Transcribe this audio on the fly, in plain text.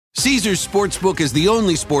Caesars Sportsbook is the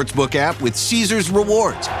only sportsbook app with Caesars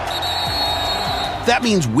Rewards. That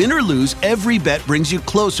means win or lose, every bet brings you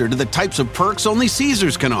closer to the types of perks only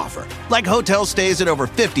Caesars can offer, like hotel stays at over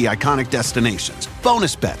 50 iconic destinations,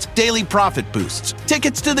 bonus bets, daily profit boosts,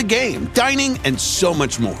 tickets to the game, dining, and so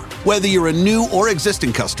much more. Whether you're a new or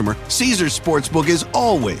existing customer, Caesars Sportsbook is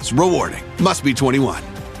always rewarding. Must be 21.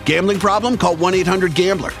 Gambling problem? Call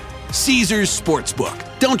 1-800-GAMBLER. Caesars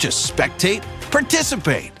Sportsbook. Don't just spectate,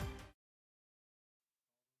 participate.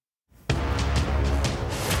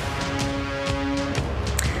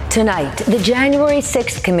 Tonight, the January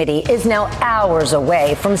 6th committee is now hours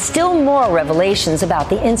away from still more revelations about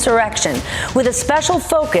the insurrection, with a special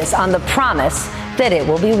focus on the promise that it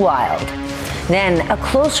will be wild. Then, a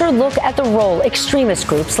closer look at the role extremist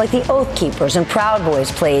groups like the Oath Keepers and Proud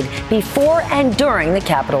Boys played before and during the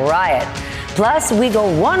Capitol riot. Plus, we go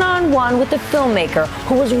one-on-one with the filmmaker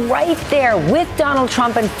who was right there with Donald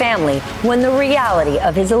Trump and family when the reality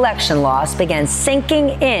of his election loss began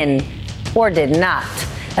sinking in, or did not,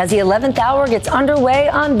 as the 11th hour gets underway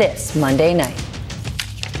on this Monday night.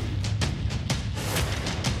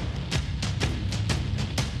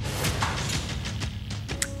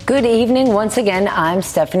 Good evening. Once again, I'm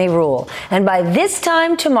Stephanie Ruhle. And by this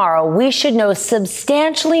time tomorrow, we should know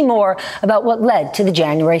substantially more about what led to the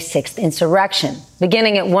January 6th insurrection.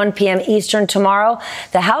 Beginning at 1 p.m. Eastern tomorrow,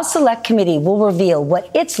 the House Select Committee will reveal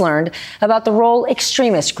what it's learned about the role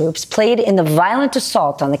extremist groups played in the violent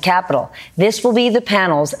assault on the Capitol. This will be the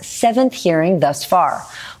panel's 7th hearing thus far.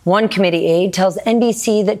 One committee aide tells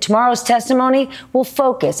NBC that tomorrow's testimony will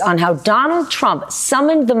focus on how Donald Trump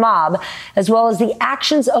summoned the mob, as well as the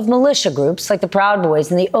actions of militia groups like the Proud Boys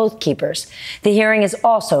and the Oath Keepers. The hearing is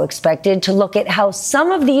also expected to look at how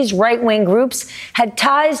some of these right-wing groups had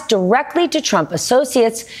ties directly to Trump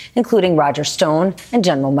associates, including Roger Stone and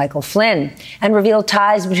General Michael Flynn, and reveal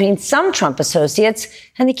ties between some Trump associates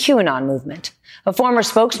and the QAnon movement. A former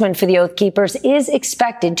spokesman for the Oath Keepers is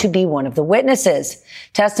expected to be one of the witnesses.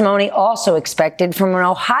 Testimony also expected from an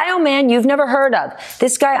Ohio man you've never heard of.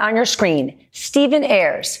 This guy on your screen, Stephen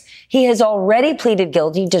Ayers. He has already pleaded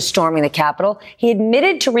guilty to storming the Capitol. He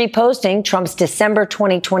admitted to reposting Trump's December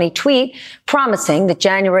 2020 tweet, promising that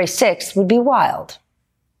January 6th would be wild.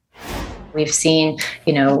 We've seen,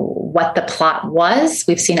 what the plot was.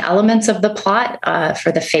 We've seen elements of the plot for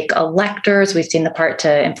the fake electors. We've seen the part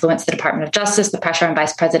to influence the Department of Justice, the pressure on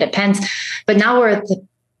Vice President Pence. But now we're at the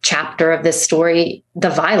chapter of this story, the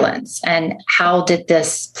violence, and how did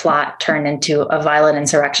this plot turn into a violent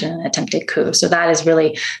insurrection and attempted coup? So that is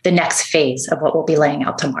really the next phase of what we'll be laying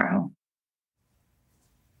out tomorrow.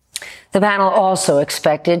 The panel also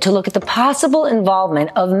expected to look at the possible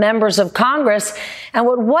involvement of members of Congress and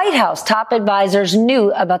what White House top advisors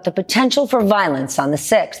knew about the potential for violence on the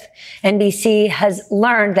 6th. NBC has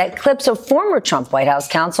learned that clips of former Trump White House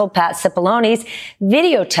counsel Pat Cipollone's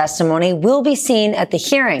video testimony will be seen at the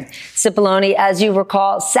hearing. Cipollone, as you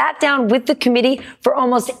recall, sat down with the committee for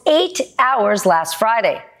almost 8 hours last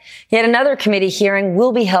Friday. Yet another committee hearing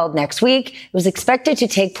will be held next week. It was expected to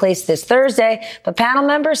take place this Thursday, but panel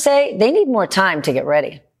members say they need more time to get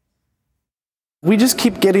ready. We just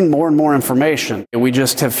keep getting more and more information. We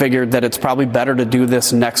just have figured that it's probably better to do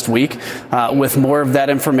this next week with more of that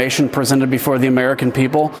information presented before the American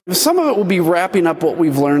people. Some of it will be wrapping up what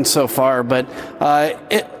we've learned so far, but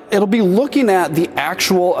it'll be looking at the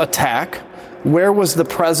actual attack. Where was the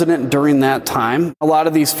president during that time? A lot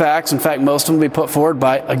of these facts, in fact, most of them will be put forward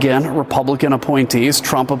by, again, Republican appointees,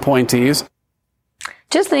 Trump appointees.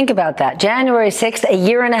 Just think about that. January 6th, a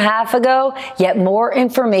year and a half ago, yet more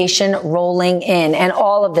information rolling in. And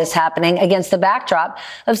all of this happening against the backdrop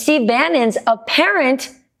of Steve Bannon's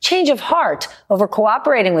apparent change of heart over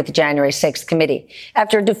cooperating with the January 6th committee.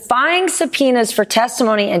 After defying subpoenas for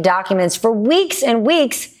testimony and documents for weeks and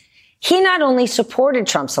weeks, he not only supported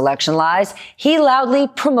Trump's election lies, he loudly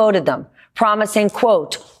promoted them, promising,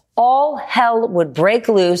 quote, all hell would break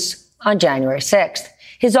loose on January 6th.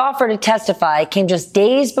 His offer to testify came just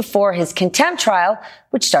days before his contempt trial,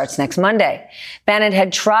 which starts next Monday. Bannon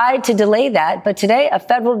had tried to delay that, but today a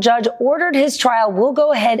federal judge ordered his trial will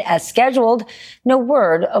go ahead as scheduled. No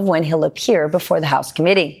word of when he'll appear before the House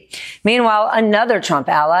committee. Meanwhile, another Trump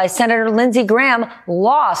ally, Senator Lindsey Graham,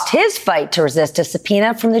 lost his fight to resist a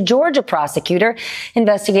subpoena from the Georgia prosecutor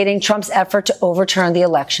investigating Trump's effort to overturn the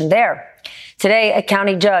election there. Today, a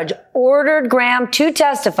county judge ordered Graham to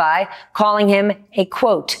testify, calling him a,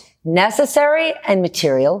 quote, necessary and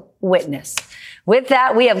material witness. With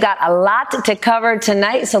that, we have got a lot to cover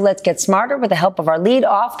tonight, so let's get smarter with the help of our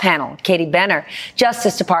lead-off panel. Katie Benner,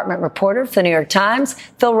 Justice Department reporter for the New York Times,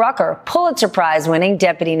 Phil Rucker, Pulitzer Prize-winning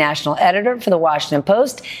deputy national editor for the Washington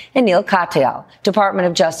Post, and Neal Katyal, Department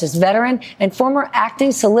of Justice veteran and former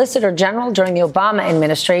acting Solicitor General during the Obama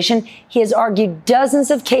administration. He has argued dozens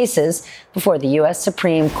of cases before the U.S.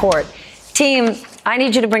 Supreme Court. Team, I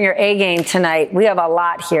need you to bring your A game tonight. We have a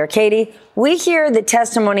lot here. Katie, we hear the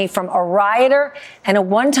testimony from a rioter and a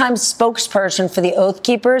one-time spokesperson for the Oath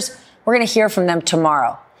Keepers. We're going to hear from them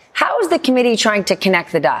tomorrow. How is the committee trying to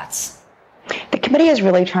connect the dots? The committee is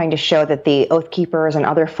really trying to show that the Oath Keepers and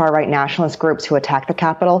other far-right nationalist groups who attacked the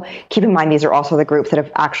Capitol, keep in mind these are also the groups that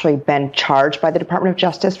have actually been charged by the Department of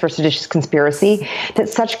Justice for seditious conspiracy, that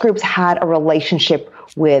such groups had a relationship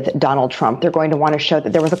with Donald Trump. They're going to want to show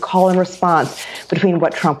that there was a call and response between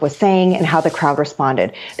what Trump was saying and how the crowd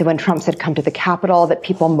responded. That when Trump said come to the Capitol, that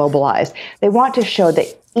people mobilized. They want to show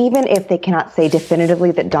that even if they cannot say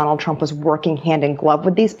definitively that Donald Trump was working hand in glove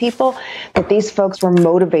with these people, that these folks were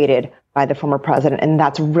motivated by the former president. And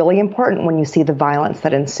that's really important when you see the violence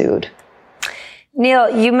that ensued. Neal,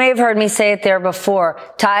 you may have heard me say it there before.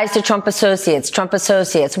 Ties to Trump associates, Trump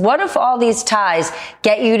associates. What if all these ties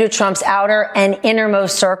get you to Trump's outer and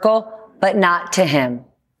innermost circle, but not to him?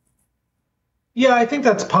 Yeah, I think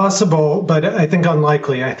that's possible, but I think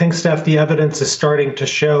unlikely. I think, Steph, the evidence is starting to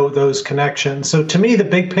show those connections. So to me, the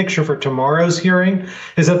big picture for tomorrow's hearing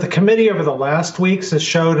is that the committee over the last weeks has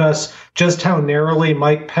showed us just how narrowly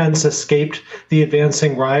Mike Pence escaped the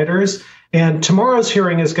advancing rioters. And tomorrow's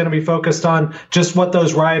hearing is going to be focused on just what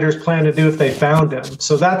those rioters plan to do if they found him.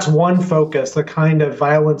 So that's one focus, the kind of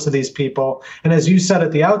violence of these people. And as you said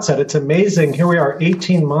at the outset, it's amazing. Here we are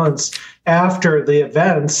 18 months after the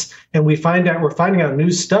events, and we're finding out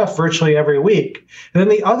new stuff virtually every week. And then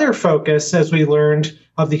the other focus, as we learned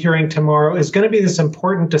of the hearing tomorrow, is going to be this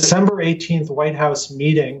important December 18th White House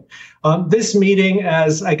meeting. This meeting,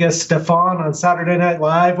 as I guess Stefan on Saturday Night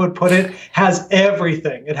Live would put it, has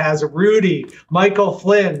everything. It has Rudy, Michael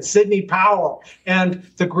Flynn, Sidney Powell, and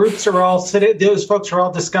the groups are all sitting. Those folks are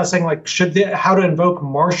all discussing how to invoke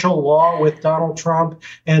martial law with Donald Trump,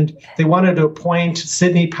 and they wanted to appoint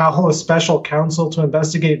Sidney Powell as special counsel to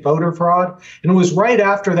investigate voter fraud. And it was right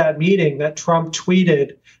after that meeting that Trump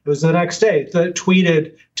tweeted. It was the next day that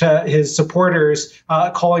tweeted to his supporters,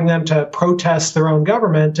 calling them to protest their own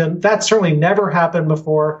government. And that certainly never happened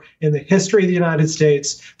before in the history of the United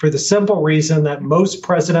States, for the simple reason that most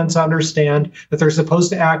presidents understand that they're supposed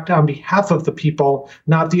to act on behalf of the people,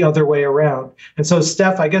 not the other way around. And so,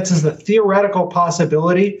 Steph, I guess is the theoretical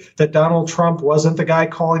possibility that Donald Trump wasn't the guy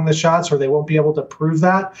calling the shots, or they won't be able to prove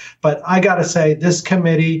that. But I got to say, this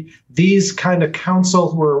committee, these kind of counsel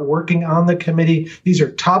who are working on the committee, these are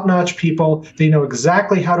top-notch people. They know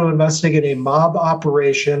exactly how to investigate a mob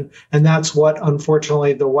operation, and that's what,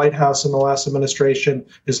 unfortunately, the White House and the last administration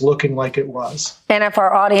is looking like it was. And if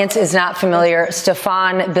our audience is not familiar,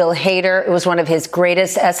 Stefan Bill Hader was one of his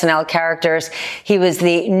greatest SNL characters. He was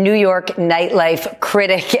the New York nightlife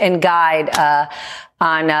critic and guide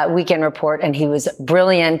on Weekend Report, and he was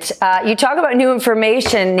brilliant. You talk about new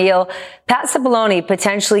information, Neal. Pat Cipollone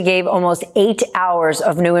potentially gave almost 8 hours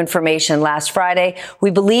of new information last Friday. We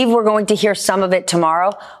believe we're going to hear some of it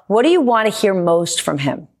tomorrow. What do you want to hear most from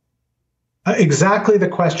him? Exactly the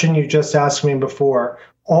question you just asked me before.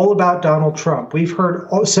 All about Donald Trump. We've heard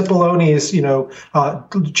Cipollone's,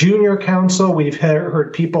 junior counsel. We've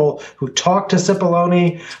heard people who talked to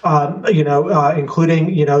Cipollone,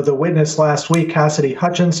 including, the witness last week, Cassidy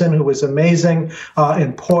Hutchinson, who was amazing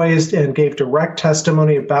and poised and gave direct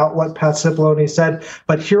testimony about what Pat Cipollone said.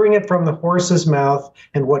 But hearing it from the horse's mouth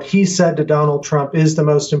and what he said to Donald Trump is the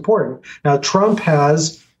most important. Now, Trump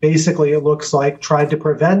has basically, it looks like, tried to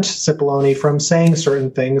prevent Cipollone from saying certain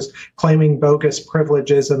things, claiming bogus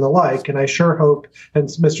privileges and the like. And I sure hope, and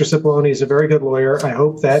Mr. Cipollone is a very good lawyer, I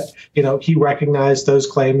hope that, he recognized those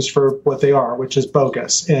claims for what they are, which is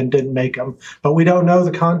bogus, and didn't make them. But we don't know the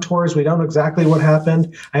contours. We don't know exactly what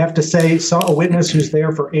happened. I have to say, a witness who's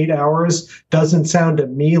there for 8 hours doesn't sound to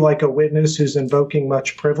me like a witness who's invoking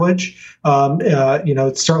much privilege.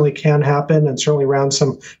 It certainly can happen, and certainly around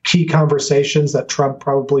some key conversations that Trump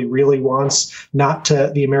probably really wants not to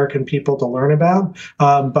the American people to learn about.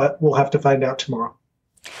 But we'll have to find out tomorrow.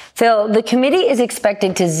 Phil, the committee is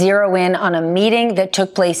expected to zero in on a meeting that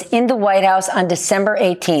took place in the White House on December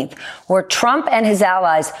 18th, where Trump and his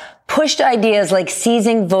allies pushed ideas like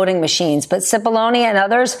seizing voting machines. But Cipollone and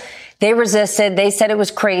others, they resisted. They said it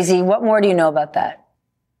was crazy. What more do you know about that?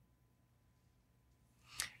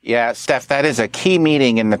 Yeah, Steph, that is a key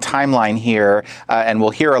meeting in the timeline here, and we'll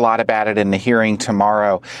hear a lot about it in the hearing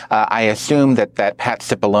tomorrow. I assume that Pat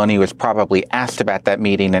Cipollone was probably asked about that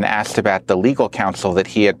meeting and asked about the legal counsel that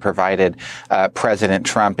he had provided President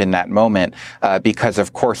Trump in that moment, because,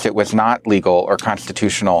 of course, it was not legal or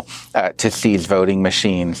constitutional to seize voting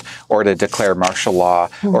machines or to declare martial law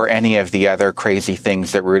or any of the other crazy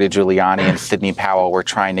things that Rudy Giuliani and Sidney Powell were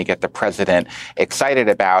trying to get the president excited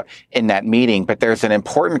about in that meeting. But there's an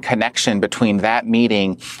important connection between that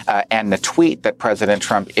meeting and the tweet that President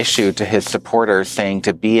Trump issued to his supporters saying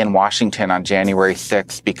to be in Washington on January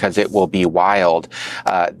 6th because it will be wild.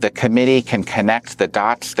 The committee can connect the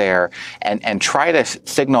dots there and try to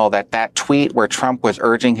signal that tweet where Trump was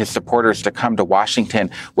urging his supporters to come to Washington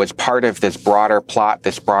was part of this broader plot,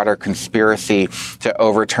 this broader conspiracy to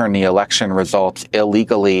overturn the election results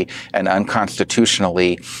illegally and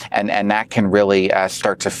unconstitutionally. And that can really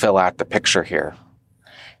start to fill out the picture here.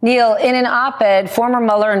 Neal, in an op-ed, former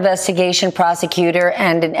Mueller investigation prosecutor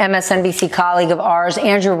and an MSNBC colleague of ours,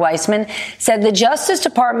 Andrew Weissman, said the Justice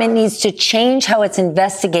Department needs to change how it's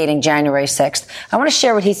investigating January 6th. I want to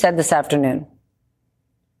share what he said this afternoon.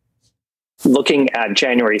 Looking at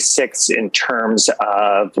January 6th in terms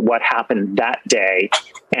of what happened that day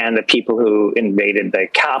and the people who invaded the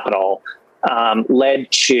Capitol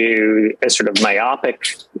led to a sort of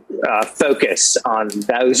myopic focus on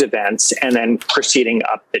those events and then proceeding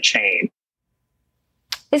up the chain.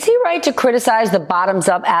 Is he right to criticize the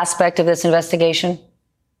bottoms-up aspect of this investigation?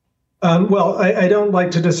 Well, I don't like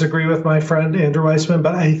to disagree with my friend Andrew Weissman,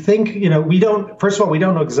 but I think, first of all, we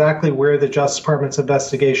don't know exactly where the Justice Department's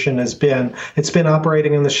investigation has been. It's been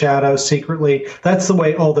operating in the shadows secretly. That's the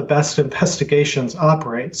way all the best investigations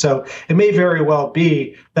operate. So it may very well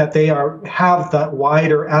be that they have that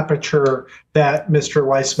wider aperture that Mr.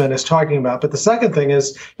 Weissman is talking about. But the second thing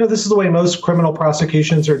is, this is the way most criminal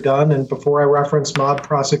prosecutions are done. And before I reference mob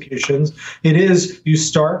prosecutions, it is you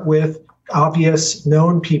start with obvious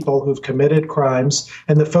known people who've committed crimes,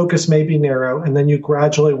 and the focus may be narrow, and then you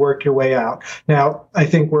gradually work your way out. Now, I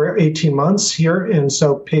think we're 18 months here, and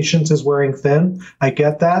so patience is wearing thin. I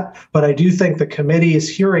get that. But I do think the committee's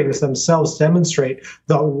hearings themselves demonstrate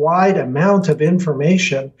the wide amount of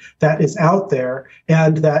information that is out there,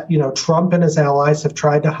 and that, Trump and his allies have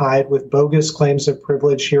tried to hide with bogus claims of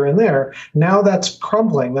privilege here and there. Now that's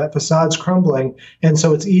crumbling, that facade's crumbling. And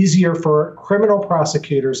so it's easier for criminal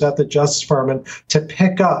prosecutors at the Justice Department to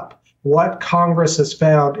pick up what Congress has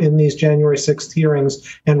found in these January 6th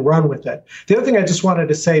hearings and run with it. The other thing I just wanted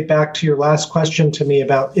to say back to your last question to me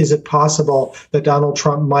about, is it possible that Donald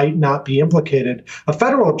Trump might not be implicated? A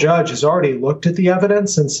federal judge has already looked at the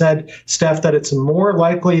evidence and said, Steph, that it's more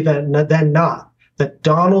likely than not that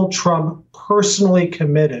Donald Trump personally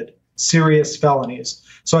committed serious felonies.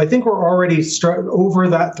 So I think we're already over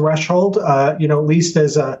that threshold, at least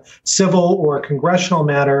as a civil or a congressional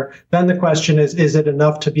matter. Then the question is it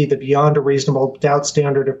enough to be the beyond a reasonable doubt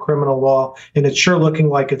standard of criminal law? And it's sure looking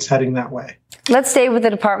like it's heading that way. Let's stay with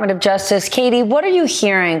the Department of Justice. Katie, what are you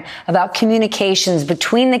hearing about communications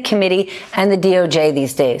between the committee and the DOJ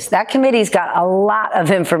these days? That committee's got a lot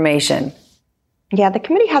of information. Yeah, the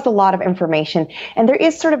committee has a lot of information, and there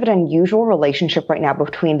is sort of an unusual relationship right now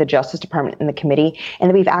between the Justice Department and the committee, and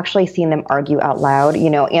that we've actually seen them argue out loud.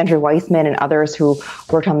 Andrew Weissman and others who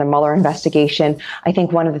worked on the Mueller investigation, I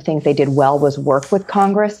think one of the things they did well was work with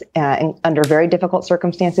Congress under very difficult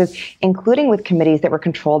circumstances, including with committees that were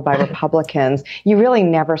controlled by Republicans. You really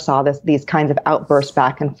never saw these kinds of outbursts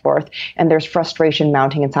back and forth, and there's frustration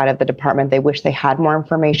mounting inside of the department. They wish they had more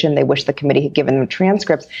information. They wish the committee had given them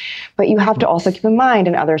transcripts. But you have to also keep in mind,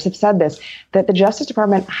 and others have said this, that the Justice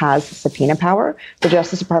Department has subpoena power. The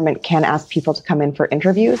Justice Department can ask people to come in for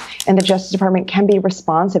interviews, and the Justice Department can be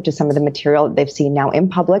responsive to some of the material that they've seen now in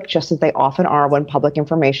public, just as they often are when public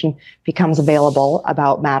information becomes available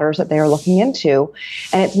about matters that they are looking into.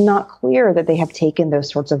 And it's not clear that they have taken those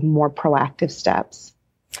sorts of more proactive steps.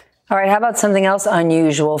 All right, how about something else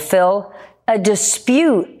unusual, Phil? A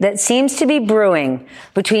dispute that seems to be brewing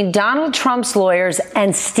between Donald Trump's lawyers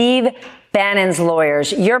and Steve Bannon's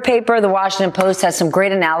lawyers. Your paper, The Washington Post, has some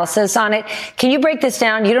great analysis on it. Can you break this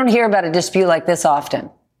down? You don't hear about a dispute like this often.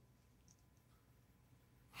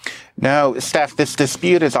 No, Steph, this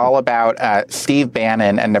dispute is all about Steve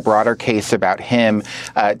Bannon and the broader case about him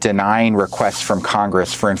denying requests from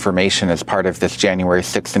Congress for information as part of this January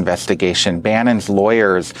 6th investigation. Bannon's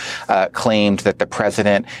lawyers claimed that the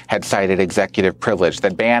president had cited executive privilege,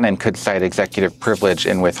 that Bannon could cite executive privilege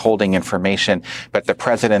in withholding information, but the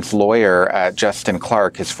president's lawyer, Justin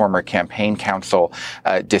Clark, his former campaign counsel,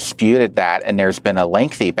 disputed that, and there's been a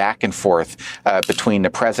lengthy back and forth between the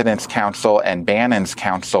president's counsel and Bannon's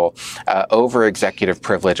counsel over executive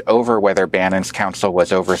privilege, over whether Bannon's counsel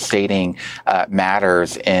was overstating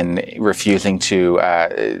matters in refusing to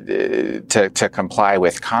comply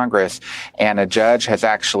with Congress. And a judge has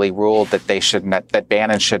actually ruled that that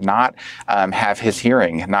Bannon should not have his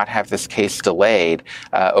hearing, not have this case delayed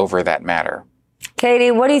over that matter.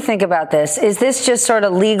 Katie, what do you think about this? Is this just sort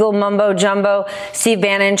of legal mumbo jumbo, Steve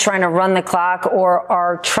Bannon trying to run the clock, or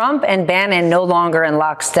are Trump and Bannon no longer in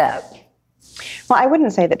lockstep? Well, I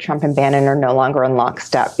wouldn't say that Trump and Bannon are no longer in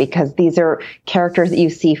lockstep, because these are characters that you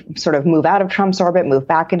see sort of move out of Trump's orbit, move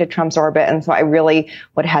back into Trump's orbit. And so I really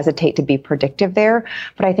would hesitate to be predictive there.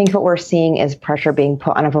 But I think what we're seeing is pressure being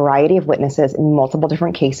put on a variety of witnesses in multiple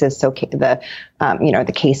different cases. So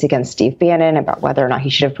the case against Steve Bannon about whether or not he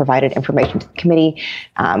should have provided information to the committee,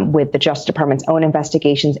 with the Justice Department's own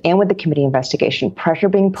investigations and with the committee investigation, pressure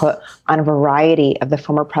being put on a variety of the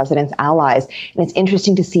former president's allies. And it's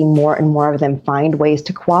interesting to see more and more of them find ways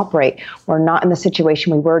to cooperate. We're not in the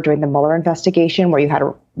situation we were during the Mueller investigation, where you had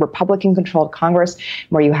a Republican-controlled Congress,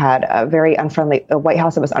 where you had a very unfriendly White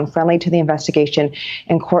House that was unfriendly to the investigation,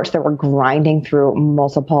 and courts that were grinding through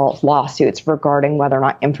multiple lawsuits regarding whether or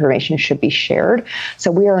not information should be shared. So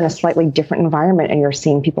we are in a slightly different environment, and you're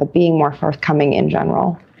seeing people being more forthcoming in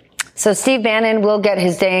general. So Steve Bannon will get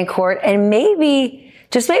his day in court, and maybe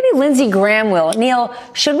Lindsey Graham will. Neal,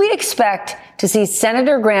 should we expect to see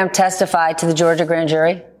Senator Graham testify to the Georgia grand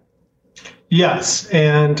jury? Yes.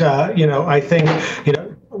 And, I think,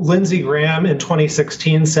 Lindsey Graham in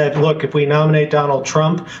 2016 said, look, if we nominate Donald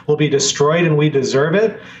Trump, we'll be destroyed and we deserve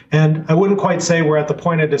it. And I wouldn't quite say we're at the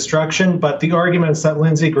point of destruction, but the arguments that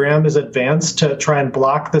Lindsey Graham has advanced to try and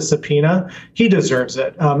block the subpoena, he deserves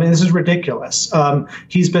it. And this is ridiculous.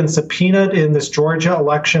 He's been subpoenaed in this Georgia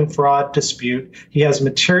election fraud dispute. He has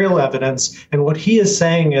material evidence. And what he is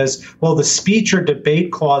saying is, well, the speech or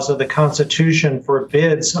debate clause of the Constitution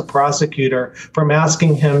forbids a prosecutor from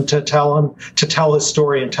asking him to tell his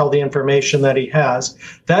story and tell the information that he has.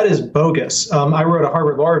 That is bogus. I wrote a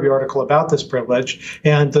Harvard Law Review article about this privilege,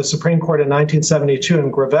 and the Supreme Court in 1972 in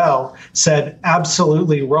Gravel said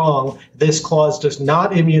absolutely wrong. This clause does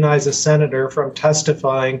not immunize a senator from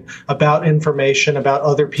testifying about information about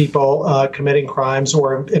other people committing crimes,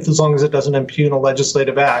 or as long as it doesn't impugn a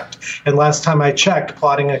legislative act. And last time I checked,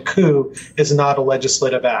 plotting a coup is not a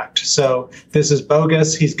legislative act. So this is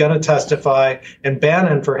bogus. He's going to testify. And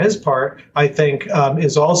Bannon, for his part, I think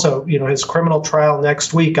is also, his criminal trial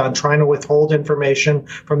next week on trying to withhold information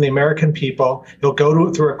from the American people. He'll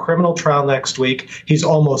go through a criminal trial next week. He's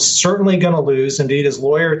almost certainly going to lose. Indeed, his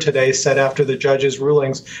lawyer today said after the judge's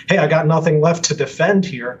rulings, hey, I got nothing left to defend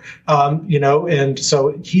here. And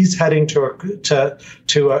so he's heading to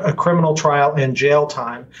a criminal trial and jail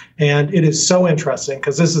time. And it is so interesting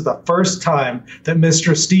because this is the first time that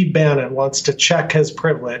Mr. Steve Bannon wants to check his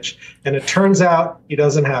privilege. And it turns out he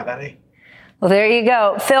doesn't have any. Well, there you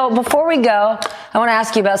go. Phil, before we go, I want to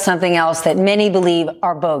ask you about something else that many believe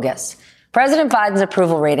are bogus. President Biden's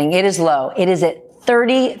approval rating, it is low. It is at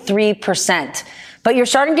 33%. But you're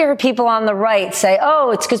starting to hear people on the right say,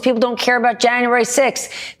 oh, it's because people don't care about January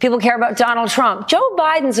 6th. People care about Donald Trump. Joe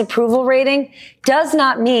Biden's approval rating does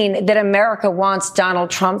not mean that America wants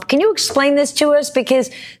Donald Trump. Can you explain this to us?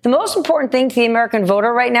 Because the most important thing to the American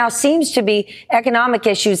voter right now seems to be economic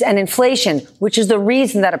issues and inflation, which is the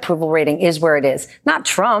reason that approval rating is where it is, not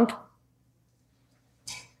Trump.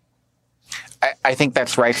 I think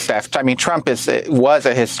that's right, Steph. I mean, Trump was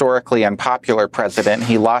a historically unpopular president.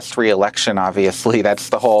 He lost re-election, obviously. That's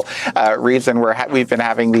the whole reason we've been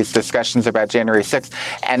having these discussions about January 6th.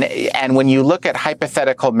 And when you look at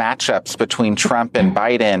hypothetical matchups between Trump and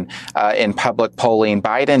Biden in public polling,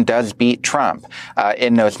 Biden does beat Trump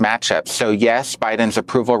in those matchups. So, yes, Biden's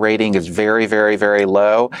approval rating is very, very, very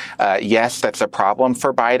low. Yes, that's a problem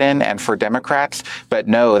for Biden and for Democrats. But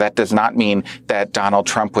no, that does not mean that Donald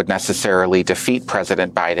Trump would necessarily defeat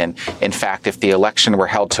President Biden. In fact, if the election were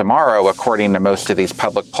held tomorrow, according to most of these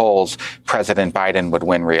public polls, President Biden would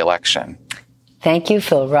win re-election. Thank you,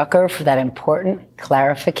 Phil Rucker, for that important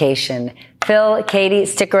clarification. Phil, Katie,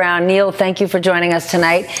 stick around. Neal, thank you for joining us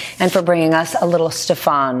tonight and for bringing us a little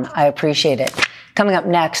Stefan. I appreciate it. Coming up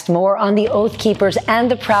next, more on the Oath Keepers and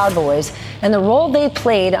the Proud Boys and the role they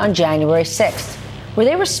played on January 6th. Were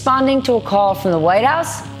they responding to a call from the White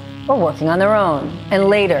House or working on their own? And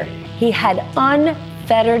later, he had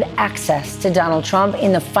unfettered access to Donald Trump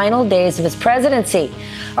in the final days of his presidency.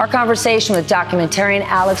 Our conversation with documentarian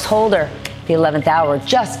Alex Holder. The 11th hour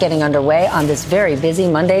just getting underway on this very busy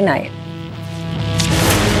Monday night.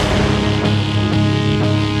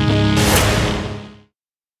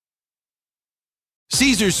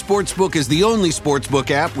 Caesars Sportsbook is the only sportsbook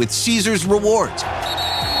app with Caesars Rewards.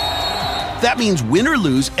 That means win or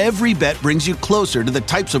lose, every bet brings you closer to the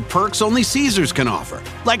types of perks only Caesars can offer,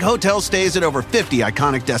 like hotel stays at over 50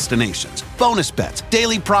 iconic destinations, bonus bets,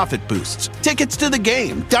 daily profit boosts, tickets to the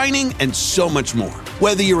game, dining, and so much more.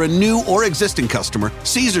 Whether you're a new or existing customer,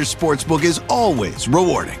 Caesars Sportsbook is always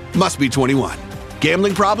rewarding. Must be 21.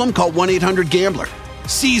 Gambling problem? Call 1-800-GAMBLER.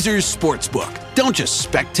 Caesars Sportsbook. Don't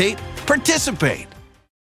just spectate, participate.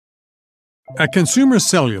 At Consumer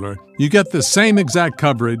Cellular, you get the same exact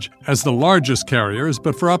coverage as the largest carriers,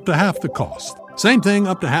 but for up to half the cost. Same thing,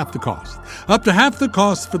 up to half the cost. Up to half the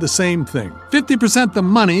cost for the same thing. 50% the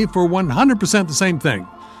money for 100% the same thing.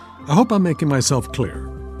 I hope I'm making myself clear.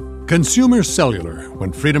 Consumer Cellular.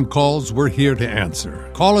 When freedom calls, we're here to answer.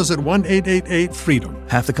 Call us at 1-888-FREEDOM.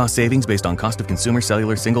 Half the cost savings based on cost of Consumer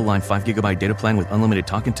Cellular single-line 5GB data plan with unlimited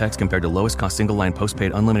talk and text compared to lowest cost single-line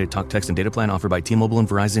postpaid unlimited talk, text, and data plan offered by T-Mobile and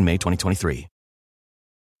Verizon May 2023.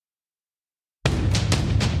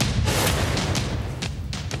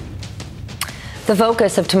 The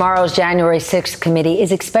focus of tomorrow's January 6th committee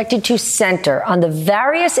is expected to center on the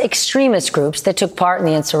various extremist groups that took part in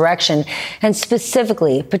the insurrection and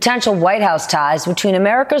specifically potential White House ties between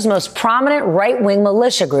America's most prominent right-wing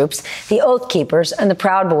militia groups, the Oath Keepers and the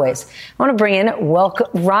Proud Boys. I want to bring in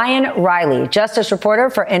Ryan Reilly, justice reporter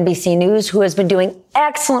for NBC News, who has been doing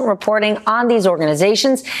excellent reporting on these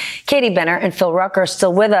organizations. Katie Benner and Phil Rucker are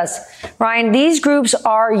still with us. Ryan, these groups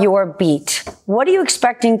are your beat. What are you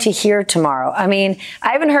expecting to hear tomorrow? I mean,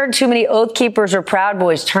 I haven't heard too many Oath Keepers or Proud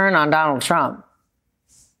Boys turn on Donald Trump.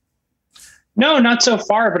 No, not so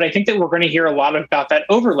far, but I think that we're going to hear a lot about that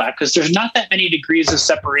overlap because there's not that many degrees of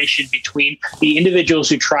separation between the individuals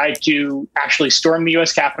who tried to actually storm the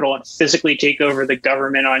U.S. Capitol and physically take over the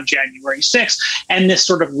government on January 6th and this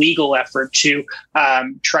sort of legal effort to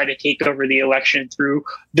try to take over the election through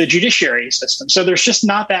the judiciary system. So there's just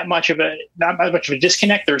not much of a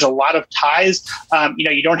disconnect. There's a lot of ties.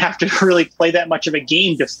 You don't have to really play that much of a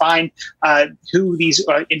game to find who these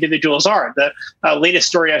individuals are. The latest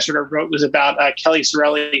story I sort of wrote was about Kelly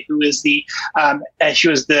Reilly, who is the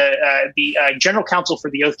general counsel for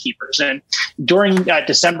the Oath Keepers. And during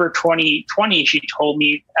December 2020, she told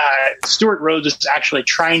me Stuart Rhodes was actually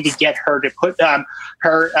trying to get her to put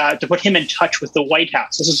him in touch with the White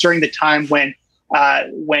House. This is during the time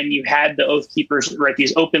when you had the Oath Keepers write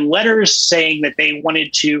these open letters saying that they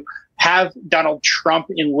wanted to have Donald Trump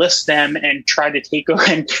enlist them and try to take over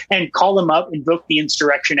and call them up, invoke the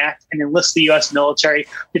Insurrection Act, and enlist the U.S. military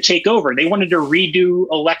to take over. They wanted to redo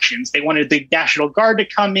elections. They wanted the National Guard to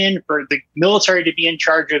come in, for the military to be in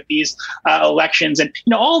charge of these elections. And,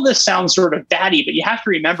 all this sounds sort of batty, but you have to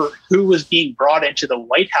remember who was being brought into the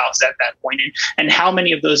White House at that point and how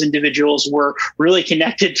many of those individuals were really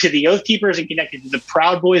connected to the Oath Keepers and connected to the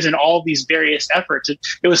Proud Boys and all these various efforts.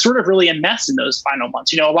 It was sort of really a mess in those final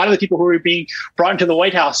months. A lot of the people who were being brought into the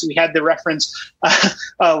White House, we had the reference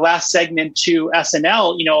last segment to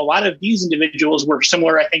SNL. A lot of these individuals were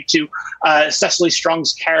similar, I think, to Cecily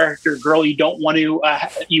Strong's character, Girl You Don't Want to,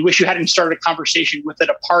 You Wish You Hadn't Started a Conversation With at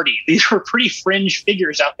a Party. These were pretty fringe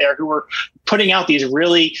figures out there who were putting out these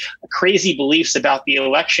really crazy beliefs about the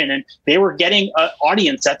election, and they were getting an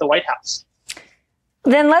audience at the White House.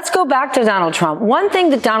 Then let's go back to Donald Trump. One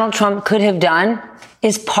thing that Donald Trump could have done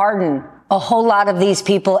is pardon a whole lot of these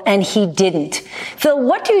people, and he didn't. Phil,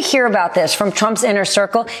 what do you hear about this from Trump's inner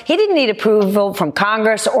circle? He didn't need approval from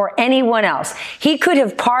Congress or anyone else. He could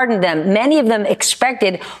have pardoned them. Many of them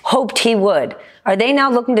hoped he would. Are they now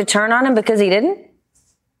looking to turn on him because he didn't?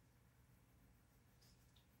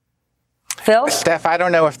 Phil? Steph, I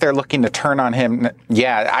don't know if they're looking to turn on him.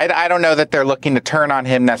 Yeah, I don't know that they're looking to turn on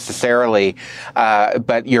him necessarily.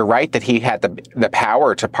 But you're right that he had the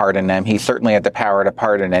power to pardon them. He certainly had the power to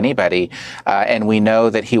pardon anybody. And we know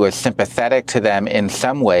that he was sympathetic to them in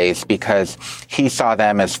some ways because he saw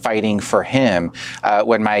them as fighting for him.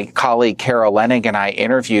 When my colleague Carol Leonnig and I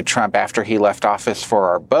interviewed Trump after he left office for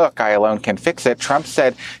our book, I Alone Can Fix It, Trump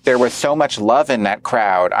said there was so much love in that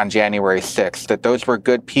crowd on January 6th, that those were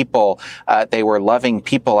good people. They were loving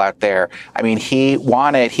people out there. I mean, he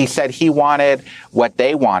said he wanted what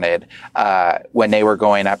they wanted when they were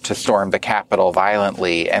going up to storm the Capitol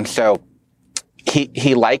violently. And so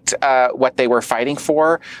he liked what they were fighting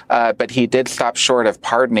for, but he did stop short of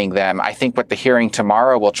pardoning them. I think what the hearing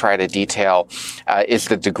tomorrow will try to detail is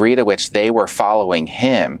the degree to which they were following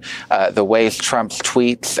him, the ways Trump's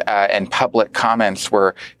tweets and public comments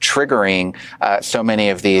were triggering so many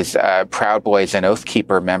of these Proud Boys and Oath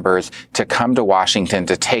Keeper members to come to Washington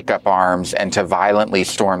to take up arms and to violently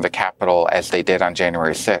storm the Capitol as they did on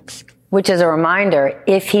January 6th. Which is a reminder,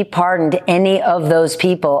 if he pardoned any of those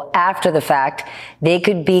people after the fact, they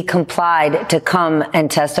could be complied to come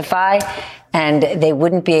and testify, and they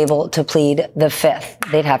wouldn't be able to plead the fifth.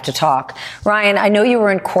 They'd have to talk. Ryan, I know you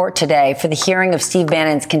were in court today for the hearing of Steve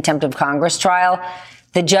Bannon's contempt of Congress trial.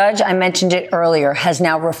 The judge, I mentioned it earlier, has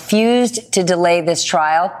now refused to delay this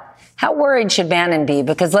trial. How worried should Bannon be?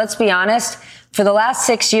 Because let's be honest, for the last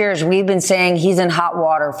 6 years, we've been saying he's in hot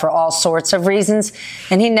water for all sorts of reasons,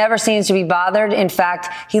 and he never seems to be bothered. In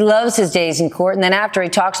fact, he loves his days in court, and then after he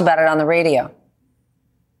talks about it on the radio.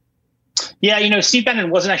 Yeah, Steve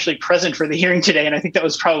Bannon wasn't actually present for the hearing today, and I think that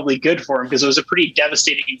was probably good for him because it was a pretty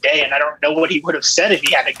devastating day, and I don't know what he would have said if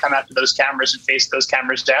he had to come out to those cameras and face those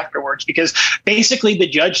cameras afterwards, because basically the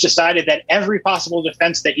judge decided that every possible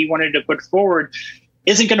defense that he wanted to put forward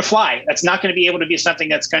isn't going to fly. That's not going to be able to be something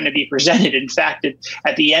that's going to be presented. In fact,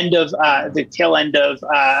 at the end of the tail end of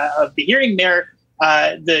the hearing there,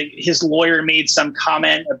 his lawyer made some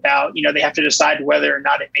comment about, they have to decide whether or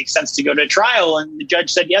not it makes sense to go to trial. And the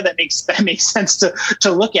judge said, yeah, that makes sense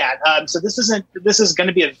to look at. So this is going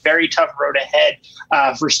to be a very tough road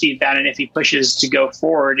ahead for Steve Bannon if he pushes to go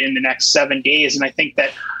forward in the next 7 days. And I think that,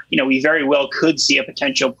 we very well could see a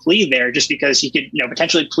potential plea there just because he could,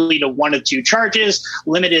 potentially plead to one of two charges,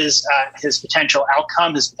 limit his potential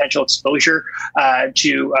outcome, his potential exposure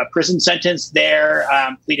to a prison sentence there,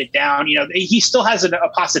 plead it down. He still has a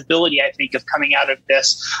possibility, I think, of coming out of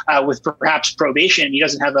this with perhaps probation. He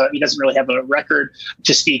doesn't really have a record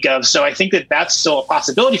to speak of. So I think that that's still a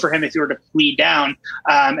possibility for him if he were to plead down.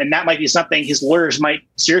 And that might be something his lawyers might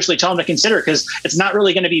seriously tell him to consider, because it's not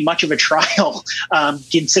really going to be much of a trial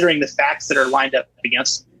considering the facts that are lined up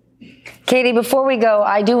against him. Katie, before we go,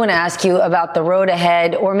 I do want to ask you about the road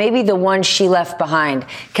ahead, or maybe the one she left behind.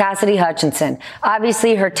 Cassidy Hutchinson.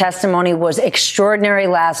 Obviously, her testimony was extraordinary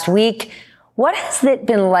last week. What has it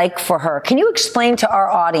been like for her? Can you explain to our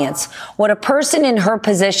audience what a person in her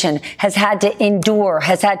position has had to endure,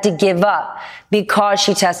 has had to give up because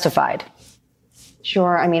she testified?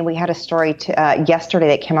 Sure. I mean, we had a story yesterday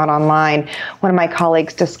that came out online. One of my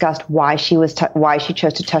colleagues discussed why she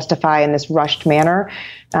chose to testify in this rushed manner.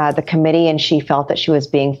 The committee, and she felt that she was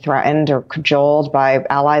being threatened or cajoled by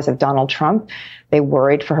allies of Donald Trump. They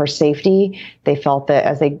worried for her safety. They felt that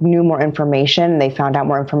as they knew more information, they found out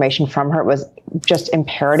more information from her, it was just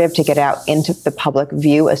imperative to get out into the public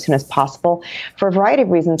view as soon as possible for a variety of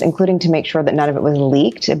reasons, including to make sure that none of it was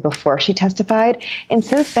leaked before she testified. And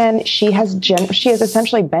since then, she has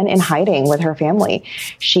essentially been in hiding with her family.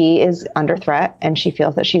 She is under threat, and she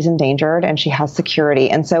feels that she's endangered, and she has security.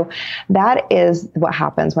 And so that is what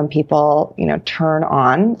happens when people, turn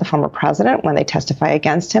on the former president when they testify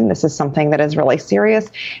against him. This is something that is really serious.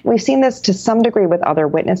 We've seen this to some degree with other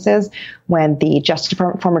witnesses. When the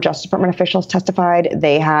former Justice Department officials testified,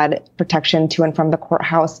 they had protection to and from the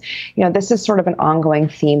courthouse. This is sort of an ongoing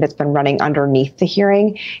theme that's been running underneath the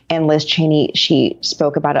hearing. And Liz Cheney, she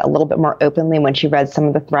spoke about it a little bit more openly when she read some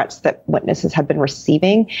of the threats that witnesses have been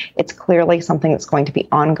receiving. It's clearly something that's going to be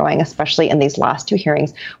ongoing, especially in these last two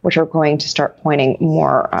hearings, which are going to start pointing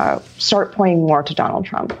more to Donald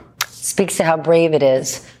Trump. Speaks to how brave it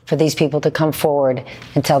is for these people to come forward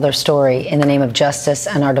and tell their story in the name of justice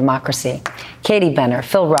and our democracy. Katie Benner,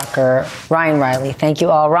 Phil Rucker, Ryan Reilly, thank you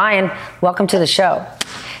all. Ryan, welcome to the show.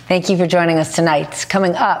 Thank you for joining us tonight.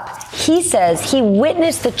 Coming up, he says he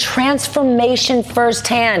witnessed the transformation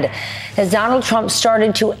firsthand as Donald Trump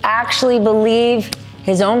started to actually believe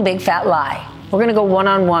his own big fat lie. We're going to go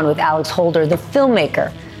one-on-one with Alex Holder, the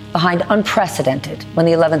filmmaker behind Unprecedented, when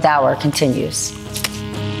the 11th hour continues.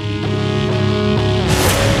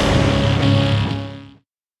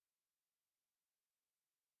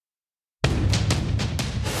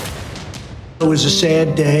 It was a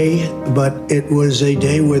sad day, but it was a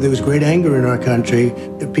day where there was great anger in our country.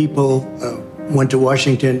 The people went to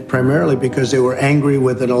Washington primarily because they were angry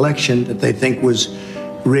with an election that they think was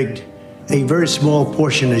rigged. A very small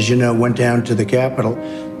portion, as you know, went down to the Capitol,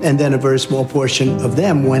 and then a very small portion of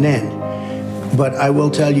them went in. But I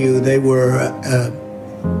will tell you, they were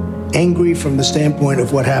angry from the standpoint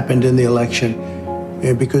of what happened in the election,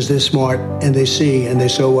 because they're smart and they see and they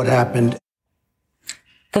saw what happened.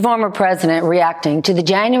 The former president reacting to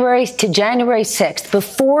January 6th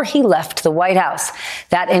before he left the White House.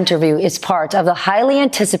 That interview is part of the highly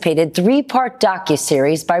anticipated 3-part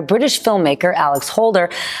docuseries by British filmmaker Alex Holder,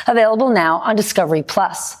 available now on Discovery+.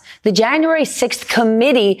 The January 6th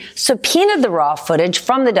committee subpoenaed the raw footage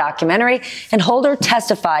from the documentary, and Holder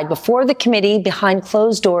testified before the committee behind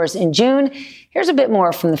closed doors in June. Here's a bit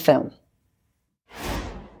more from the film.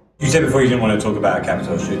 You said before you didn't want to talk about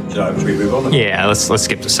Capitol. Should we move on? Yeah, let's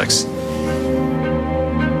skip to 6.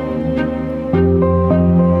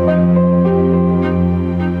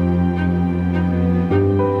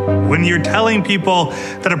 When you're telling people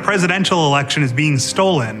that a presidential election is being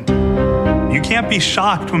stolen, you can't be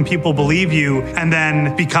shocked when people believe you and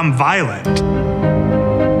then become violent.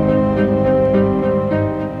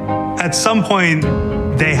 At some point,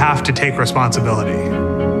 they have to take responsibility.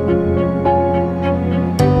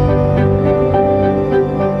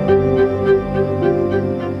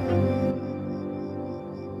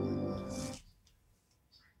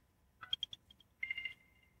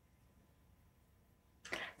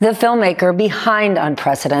 The filmmaker behind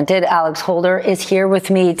Unprecedented, Alex Holder, is here with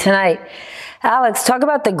me tonight. Alex, talk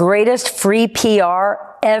about the greatest free PR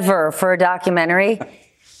ever for a documentary.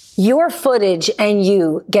 Your footage and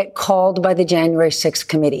you get called by the January 6th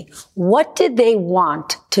committee. What did they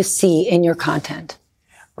want to see in your content?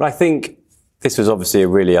 Well, I think this was obviously a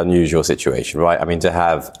really unusual situation, right? I mean, to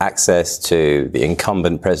have access to the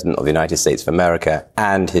incumbent president of the United States of America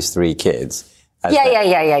and his 3 kids.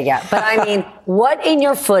 Yeah. But I mean, what in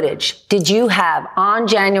your footage did you have on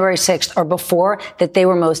January 6th or before that they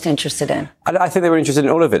were most interested in? I think they were interested in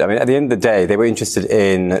all of it. I mean, at the end of the day, they were interested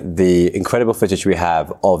in the incredible footage we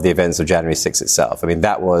have of the events of January 6th itself. I mean,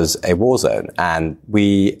 that was a war zone, and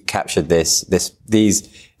we captured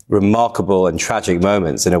these remarkable and tragic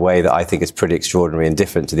moments in a way that I think is pretty extraordinary and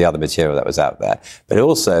different to the other material that was out there. But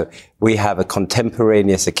also, we have a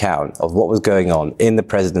contemporaneous account of what was going on in the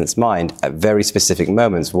president's mind at very specific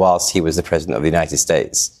moments whilst he was the president of the United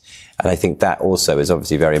States. And I think that also is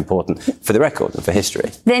obviously very important for the record and for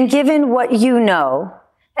history. Then given what you know,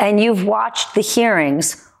 and you've watched the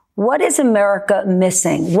hearings, what is America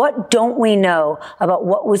missing? What don't we know about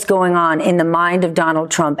what was going on in the mind of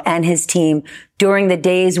Donald Trump and his team during the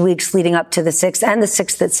days, weeks leading up to the 6th and the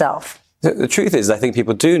 6th itself? The truth is, I think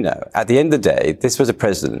people do know. At the end of the day, this was a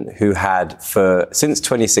president who since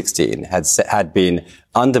 2016, had been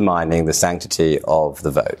undermining the sanctity of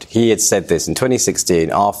the vote. He had said this in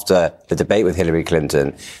 2016 after the debate with Hillary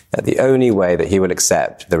Clinton, that the only way that he will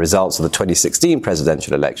accept the results of the 2016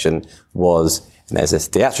 presidential election was, and there's this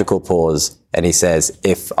theatrical pause, and he says,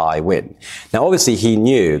 if I win. Now, obviously, he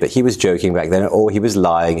knew that he was joking back then, or he was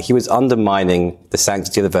lying. He was undermining the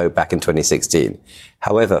sanctity of the vote back in 2016.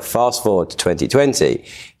 However, fast forward to 2020,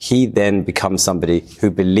 he then becomes somebody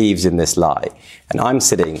who believes in this lie. And I'm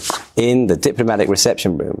sitting in the diplomatic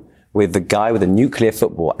reception room with the guy with a nuclear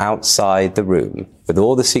football outside the room, with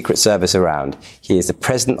all the Secret Service around. He is the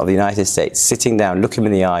president of the United States, sitting down, looking him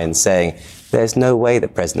in the eye and saying, there's no way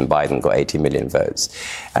that President Biden got 80 million votes.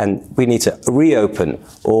 And we need to reopen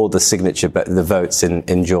all the votes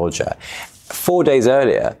in Georgia. 4 days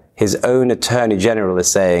earlier, his own attorney general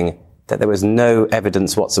is saying that there was no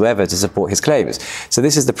evidence whatsoever to support his claims. So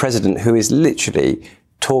this is the president who is literally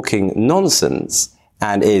talking nonsense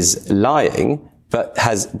and is lying, but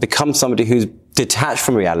has become somebody who's detached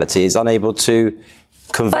from reality, is unable to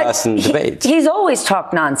converse and debate. He's always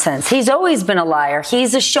talked nonsense. He's always been a liar.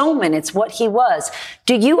 He's a showman. It's what he was.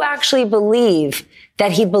 Do you actually believe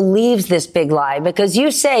that he believes this big lie? Because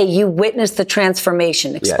you say you witnessed the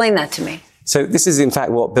transformation. Explain that to me. So this is, in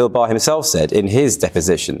fact, what Bill Barr himself said in his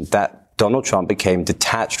deposition, that Donald Trump became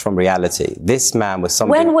detached from reality. This man was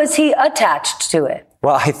somebody... When was he attached to it?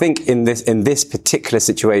 Well, I think in this particular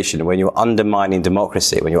situation, when you're undermining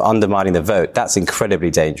democracy, when you're undermining the vote, that's incredibly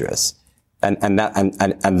dangerous. And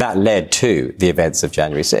that led to the events of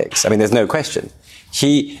January 6th. I mean, there's no question.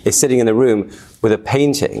 He is sitting in the room with a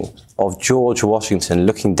painting of George Washington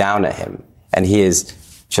looking down at him, and he is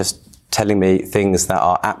just telling me things that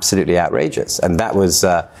are absolutely outrageous. And that was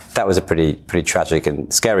a pretty tragic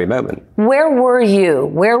and scary moment. Where were you?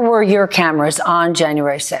 Where were your cameras on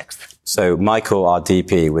January 6th? So Michael, our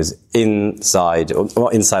DP, was inside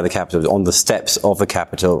the Capitol, on the steps of the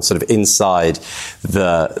Capitol, sort of inside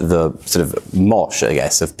the sort of mosh, I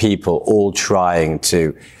guess, of people all trying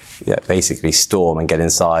to basically storm and get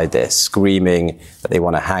inside. They're screaming that they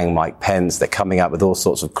want to hang Mike Pence. They're coming up with all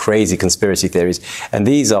sorts of crazy conspiracy theories. And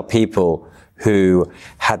these are people who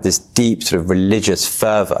had this deep sort of religious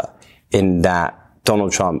fervor in that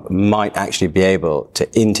Donald Trump might actually be able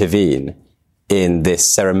to intervene in this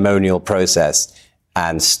ceremonial process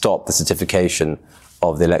and stop the certification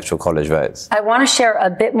of the Electoral College votes. I want to share a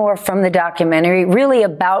bit more from the documentary, really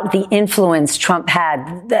about the influence Trump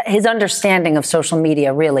had, his understanding of social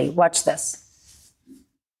media, really. Watch this.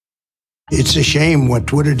 It's a shame what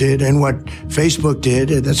Twitter did and what Facebook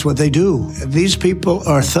did. That's what they do. These people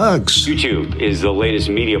are thugs. YouTube is the latest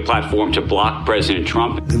media platform to block President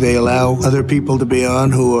Trump. They allow other people to be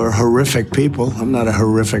on who are horrific people. I'm not a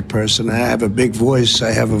horrific person. I have a big voice.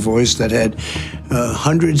 I have a voice that had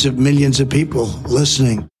hundreds of millions of people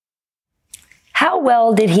listening. How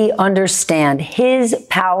well did he understand his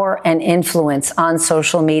power and influence on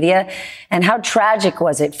social media? And how tragic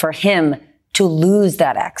was it for him to lose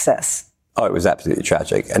that access? Oh, it was absolutely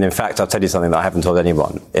tragic. And in fact, I'll tell you something that I haven't told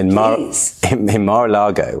anyone. In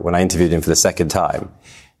Mar-a-Lago, when I interviewed him for the second time,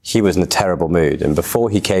 he was in a terrible mood. And before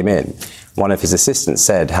he came in, one of his assistants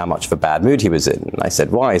said how much of a bad mood he was in. And I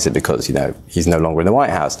said, why? Is it because, he's no longer in the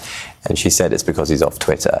White House? And she said it's because he's off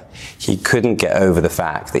Twitter. He couldn't get over the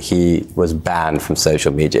fact that he was banned from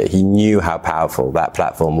social media. He knew how powerful that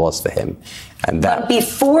platform was for him. But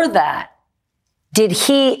before that, did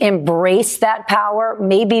he embrace that power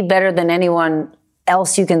maybe better than anyone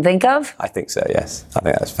else you can think of? I think so, yes. I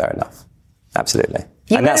think that's fair enough. Absolutely.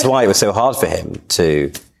 And that's why it was so hard for him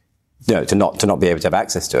to not be able to have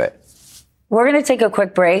access to it. We're going to take a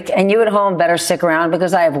quick break, and you at home better stick around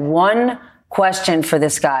because I have one question for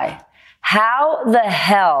this guy. How the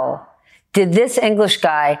hell did this English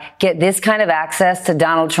guy get this kind of access to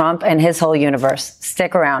Donald Trump and his whole universe?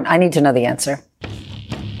 Stick around. I need to know the answer.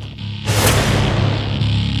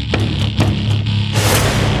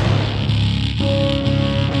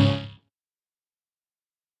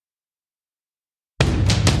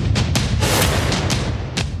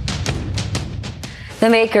 The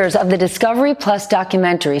makers of the Discovery Plus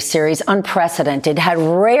documentary series Unprecedented had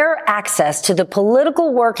rare access to the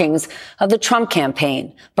political workings of the Trump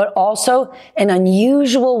campaign, but also an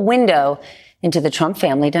unusual window into the Trump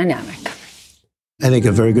family dynamic. I think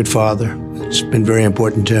a very good father. It's been very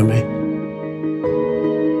important to me.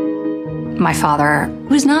 My father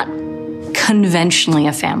was not conventionally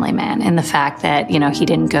a family man in the fact that, he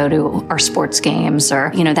didn't go to our sports games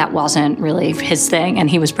or, that wasn't really his thing. And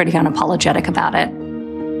he was pretty unapologetic about it.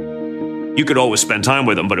 You could always spend time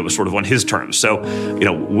with him, but it was sort of on his terms. So,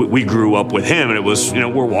 we grew up with him and it was,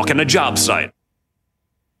 we're walking a job site.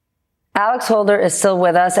 Alex Holder is still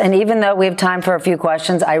with us. And even though we have time for a few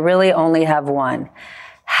questions, I really only have one.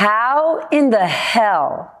 How in the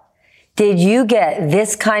hell did you get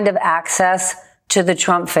this kind of access to the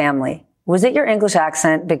Trump family? Was it your English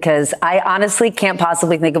accent? Because I honestly can't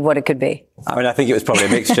possibly think of what it could be. I think it was probably a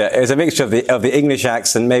mixture. It was a mixture of the English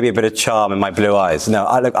accent, maybe a bit of charm in my blue eyes. No,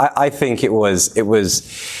 I think it was.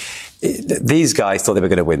 These guys thought they were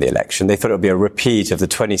going to win the election. They thought it would be a repeat of the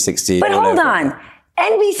 2016. But hold on.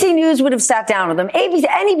 NBC News would have sat down with them. ABC,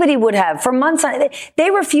 anybody would have for months. They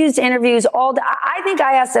refused interviews all day. I think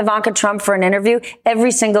I asked Ivanka Trump for an interview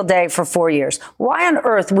every single day for 4 years. Why on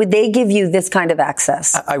earth would they give you this kind of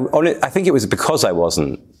access? I think it was because I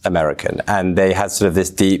wasn't American and they had sort of this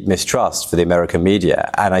deep mistrust for the American media.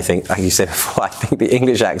 And I think, like you said before, I think the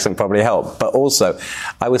English accent probably helped. But also,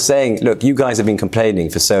 I was saying, look, you guys have been complaining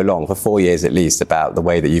for so long, for 4 years at least, about the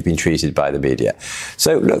way that you've been treated by the media.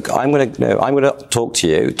 So look, I'm going to talk to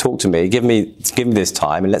you, talk to me, give me this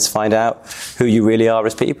time, and let's find out who you really are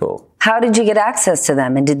as people. How did you get access to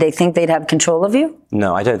them? And did they think they'd have control of you?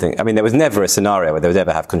 No, I don't think. There was never a scenario where they would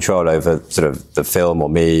ever have control over sort of the film or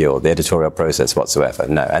me or the editorial process whatsoever.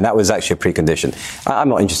 No. And that was actually a precondition. I'm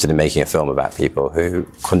not interested in making a film about people who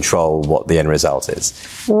control what the end result is.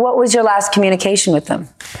 What was your last communication with them?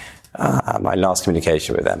 My last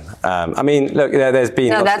communication with them. Look, there's been...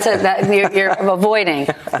 No, you're avoiding.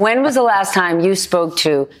 When was the last time you spoke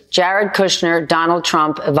to Jared Kushner, Donald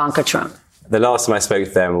Trump, Ivanka Trump? The last time I spoke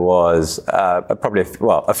to them was probably,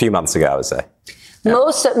 a few months ago, I would say. Yeah.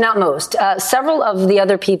 Several of the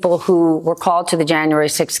other people who were called to the January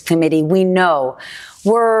 6th committee, we know,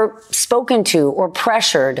 were spoken to or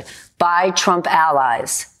pressured by Trump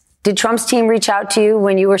allies. Did Trump's team reach out to you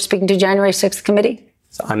when you were speaking to January 6th committee?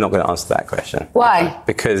 So I'm not going to answer that question. Why?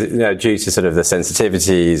 Because, due to sort of the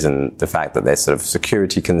sensitivities and the fact that there's sort of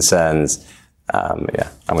security concerns, I'm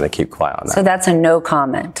going to keep quiet on that. So that's a no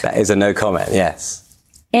comment. That is a no comment, yes.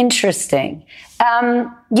 Interesting.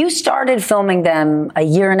 You started filming them a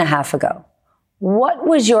year and a half ago. What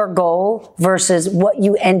was your goal versus what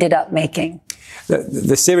you ended up making?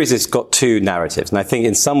 The series has got two narratives, and I think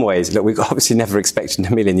in some ways, look, we obviously never expected in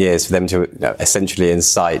a million years for them to essentially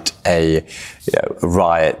incite a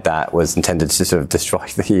riot that was intended to sort of destroy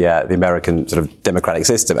the American sort of democratic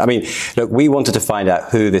system. I mean, look, we wanted to find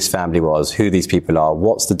out who this family was, who these people are,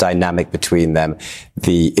 what's the dynamic between them,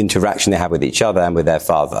 the interaction they have with each other and with their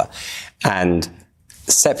father, and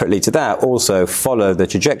separately to that, also follow the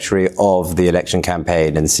trajectory of the election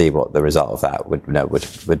campaign and see what the result of that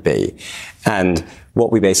would be. And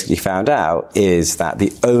what we basically found out is that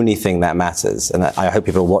the only thing that matters, and I hope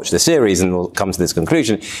people will watch the series and will come to this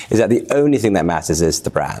conclusion, is that the only thing that matters is the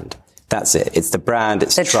brand. That's it. It's the brand.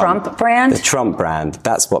 It's the Trump brand? The Trump brand.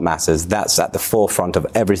 That's what matters. That's at the forefront of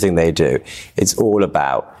everything they do. It's all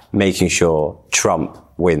about making sure Trump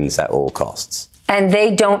wins at all costs. And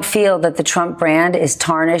they don't feel that the Trump brand is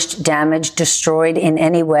tarnished, damaged, destroyed in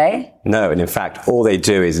any way? No, and in fact, all they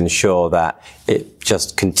do is ensure that it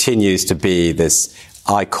just continues to be this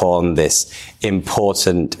icon, this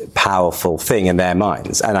important, powerful thing in their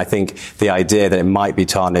minds. And I think the idea that it might be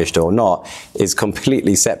tarnished or not is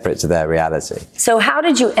completely separate to their reality. So how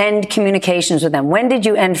did you end communications with them? When did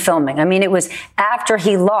you end filming? I mean, it was after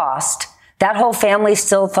he lost. That whole family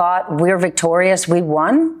still thought, we're victorious, we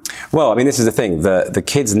won? Well, I mean, this is the thing. The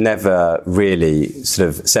kids never really sort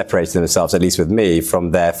of separated themselves, at least with me, from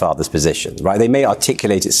their father's position, right? They may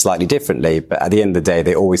articulate it slightly differently, but at the end of the day,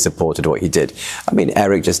 they always supported what he did. I mean,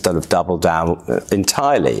 Eric just sort of doubled down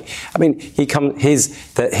entirely. I mean,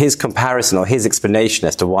 his comparison or his explanation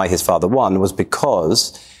as to why his father won was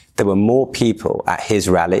because there were more people at his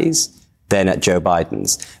rallies than at Joe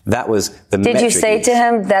Biden's. That was the metric. Did you say to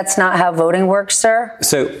him, that's not how voting works, sir?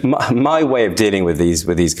 So my way of dealing with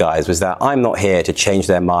these guys was that I'm not here to change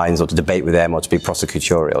their minds or to debate with them or to be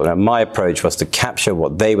prosecutorial. Now, my approach was to capture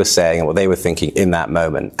what they were saying and what they were thinking in that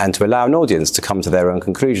moment and to allow an audience to come to their own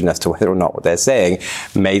conclusion as to whether or not what they're saying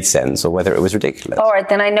made sense or whether it was ridiculous. All right,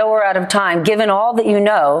 then I know we're out of time. Given all that you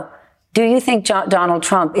know, do you think Donald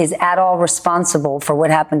Trump is at all responsible for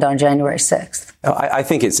what happened on January 6th? I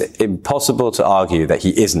think it's impossible to argue that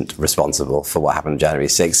he isn't responsible for what happened on January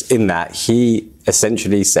 6th, in that he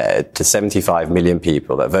essentially said to 75 million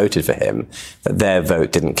people that voted for him that their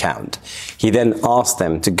vote didn't count. He then asked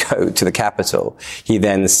them to go to the Capitol. He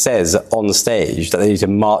then says on stage that they need to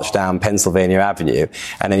march down Pennsylvania Avenue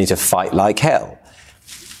and they need to fight like hell.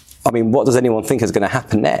 I mean, what does anyone think is going to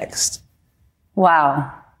happen next?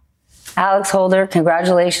 Wow. Alex Holder,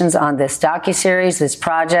 congratulations on this docuseries, this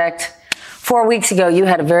project. 4 weeks ago, you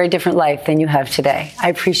had a very different life than you have today. I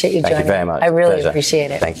appreciate you joining me. Thank you very much. I really Pleasure.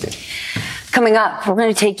 appreciate it. Thank you. Coming up, we're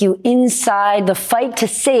going to take you inside the fight to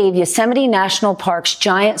save Yosemite National Park's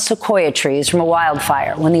giant sequoia trees from a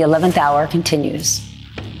wildfire when the 11th hour continues.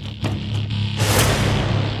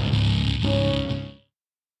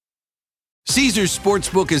 Caesars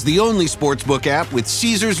Sportsbook is the only sportsbook app with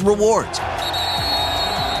Caesars Rewards.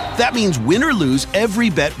 That means win or lose, every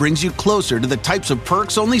bet brings you closer to the types of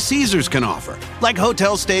perks only Caesars can offer, like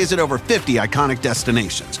hotel stays at over 50 iconic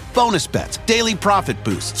destinations, bonus bets, daily profit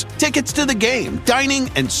boosts, tickets to the game,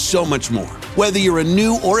 dining, and so much more. Whether you're a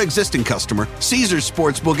new or existing customer, Caesars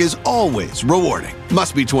Sportsbook is always rewarding.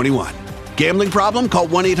 Must be 21. Gambling problem? Call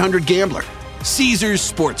 1-800-GAMBLER.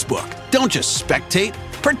 Caesars Sportsbook. Don't just spectate,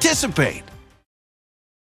 participate.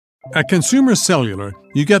 At Consumer Cellular,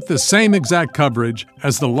 you get the same exact coverage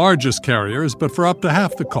as the largest carriers, but for up to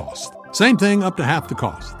half the cost. Same thing, up to half the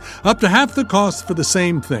cost. Up to half the cost for the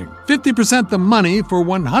same thing. 50% the money for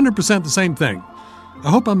 100% the same thing.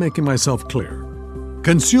 I hope I'm making myself clear.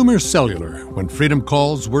 Consumer Cellular. When freedom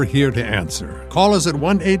calls, we're here to answer. Call us at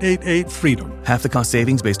 1-888-FREEDOM. Half the cost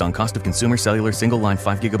savings based on cost of Consumer Cellular single-line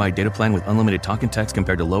 5GB data plan with unlimited talk and text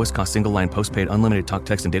compared to lowest cost single-line postpaid unlimited talk,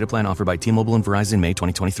 text, and data plan offered by T-Mobile and Verizon May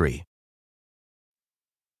 2023.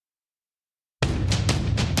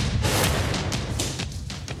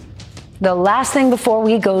 The last thing before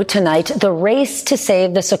we go tonight, the race to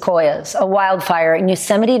save the sequoias. A wildfire in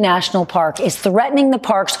Yosemite National Park is threatening the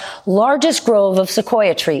park's largest grove of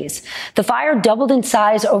sequoia trees. The fire doubled in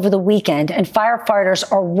size over the weekend, and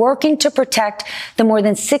firefighters are working to protect the more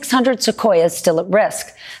than 600 sequoias still at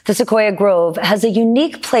risk. The sequoia grove has a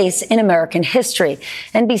unique place in American history.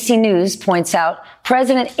 NBC News points out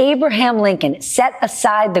President Abraham Lincoln set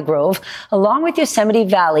aside the grove along with Yosemite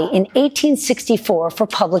Valley in 1864 for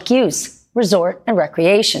public use. resort, and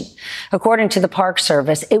recreation. According to the Park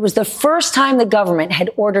Service, it was the first time the government had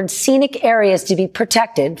ordered scenic areas to be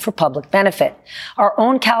protected for public benefit. Our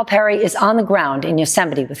own Cal Perry is on the ground in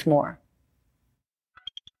Yosemite with more.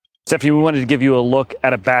 Stephanie, we wanted to give you a look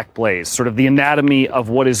at a back blaze, sort of the anatomy of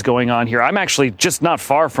what is going on here. I'm actually just not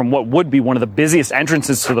far from what would be one of the busiest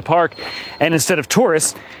entrances to the park. And instead of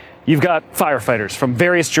tourists, you've got firefighters from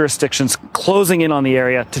various jurisdictions closing in on the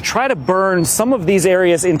area to try to burn some of these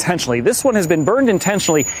areas intentionally. This one has been burned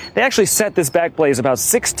intentionally. They actually set this back blaze about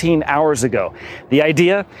 16 hours ago. The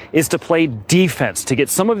idea is to play defense, to get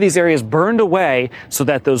some of these areas burned away so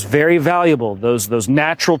that those very valuable, those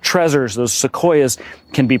natural treasures, those sequoias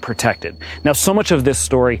can be protected. Now, so much of this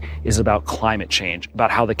story is about climate change,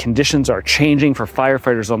 about how the conditions are changing for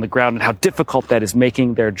firefighters on the ground and how difficult that is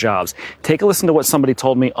making their jobs. Take a listen to what somebody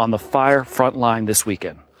told me on the fire front line this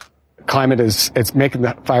weekend. Climate it's making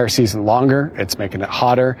the fire season longer, it's making it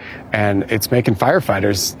hotter, and it's making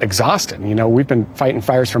firefighters exhausted. You know, we've been fighting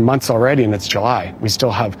fires for months already, and it's July. We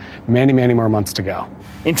still have many, many more months to go.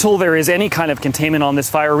 Until there is any kind of containment on this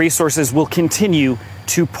fire, resources will continue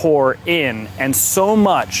to pour in. And so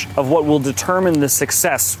much of what will determine the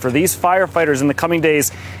success for these firefighters in the coming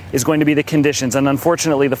days is going to be the conditions. And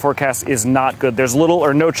unfortunately, the forecast is not good. There's little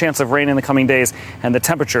or no chance of rain in the coming days, and the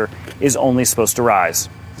temperature is only supposed to rise.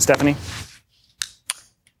 Stephanie?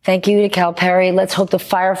 Thank you to Cal Perry. Let's hope the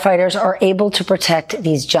firefighters are able to protect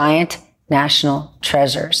these giant national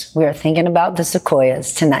treasures. We are thinking about the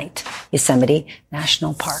sequoias tonight, Yosemite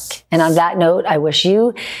National Park. And on that note, I wish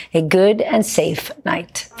you a good and safe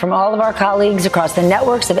night. From all of our colleagues across the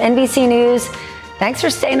networks of NBC News, thanks for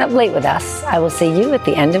staying up late with us. I will see you at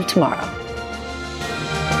the end of tomorrow.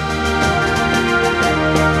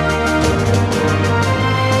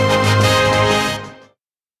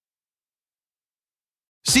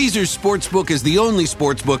 Caesars Sportsbook is the only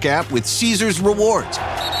sportsbook app with Caesars Rewards.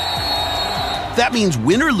 That means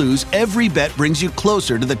win or lose, every bet brings you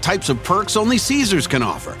closer to the types of perks only Caesars can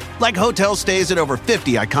offer, like hotel stays at over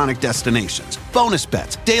 50 iconic destinations, bonus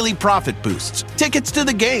bets, daily profit boosts, tickets to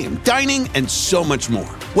the game, dining, and so much more.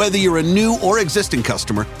 Whether you're a new or existing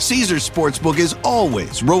customer, Caesars Sportsbook is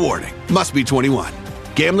always rewarding. Must be 21.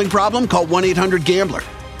 Gambling problem? Call 1-800-GAMBLER.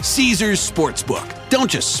 Caesars Sportsbook. Don't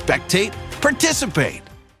just spectate, participate.